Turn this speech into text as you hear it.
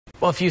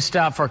Well, if you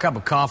stop for a cup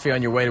of coffee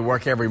on your way to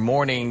work every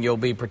morning, you'll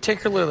be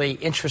particularly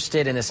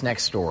interested in this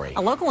next story.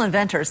 A local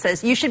inventor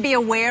says you should be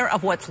aware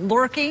of what's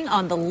lurking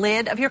on the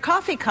lid of your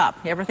coffee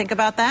cup. You ever think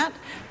about that?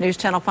 News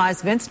Channel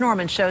 5's Vince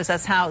Norman shows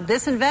us how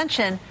this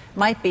invention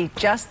might be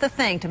just the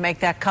thing to make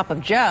that cup of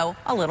joe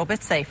a little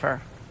bit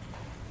safer.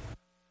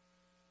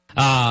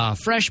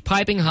 Fresh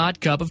piping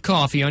hot cup of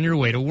coffee on your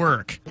way to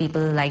work.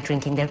 People like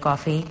drinking their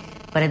coffee,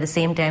 but at the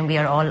same time we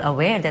are all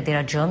aware that there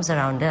are germs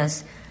around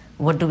us.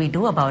 What do we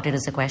do about it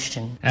is the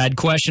question. Add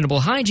questionable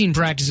hygiene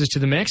practices to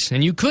the mix,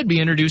 and you could be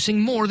introducing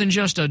more than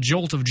just a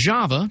jolt of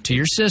Java to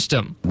your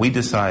system. We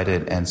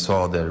decided and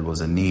saw that there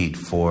was a need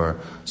for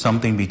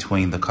something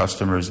between the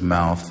customer's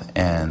mouth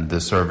and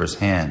the server's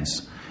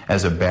hands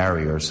as a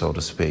barrier, so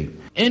to speak.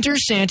 Enter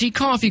Santee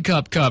coffee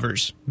cup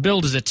covers.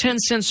 Billed as a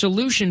 10-cent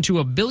solution to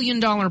a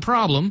billion-dollar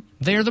problem,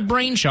 they're the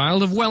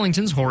brainchild of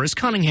Wellington's Horace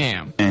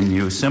Cunningham. And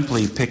you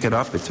simply pick it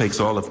up. It takes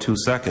all of 2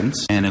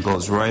 seconds, and it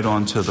goes right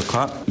onto the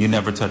cup. You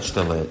never touch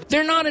the lid.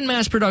 They're not in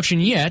mass production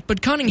yet,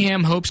 but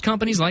Cunningham hopes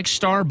companies like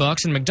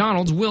Starbucks and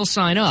McDonald's will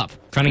sign up.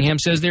 Cunningham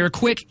says they're a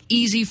quick,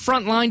 easy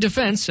frontline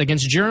defense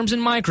against germs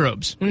and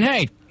microbes. And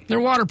hey,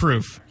 they're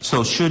waterproof.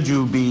 So should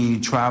you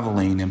be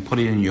traveling and put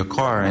it in your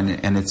car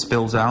and it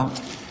spills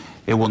out,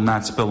 it will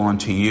not spill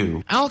onto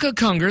you. Alka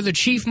Kunger, the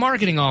chief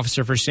marketing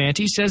officer for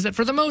Santee, says that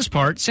for the most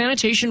part,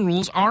 sanitation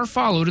rules are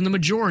followed in the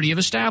majority of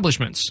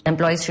establishments.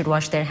 Employees should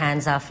wash their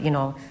hands off,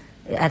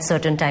 at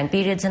certain time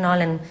periods and all,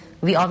 and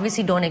we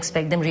obviously don't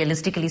expect them,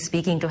 realistically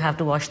speaking, to have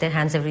to wash their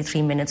hands every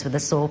 3 minutes with the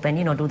soap and,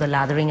 do the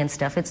lathering and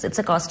stuff. It's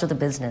a cost to the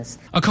business.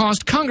 A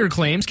cost Kunger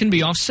claims can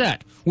be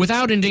offset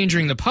without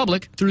endangering the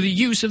public through the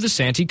use of the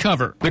Santee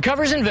cover. The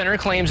cover's inventor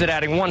claims that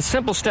adding one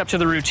simple step to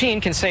the routine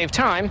can save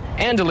time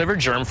and deliver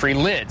germ-free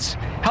lids.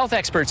 Health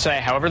experts say,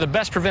 however, the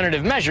best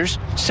preventative measures,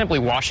 simply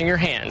washing your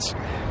hands.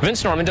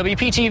 Vince Norman,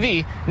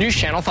 WPTV, News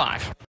Channel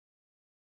 5.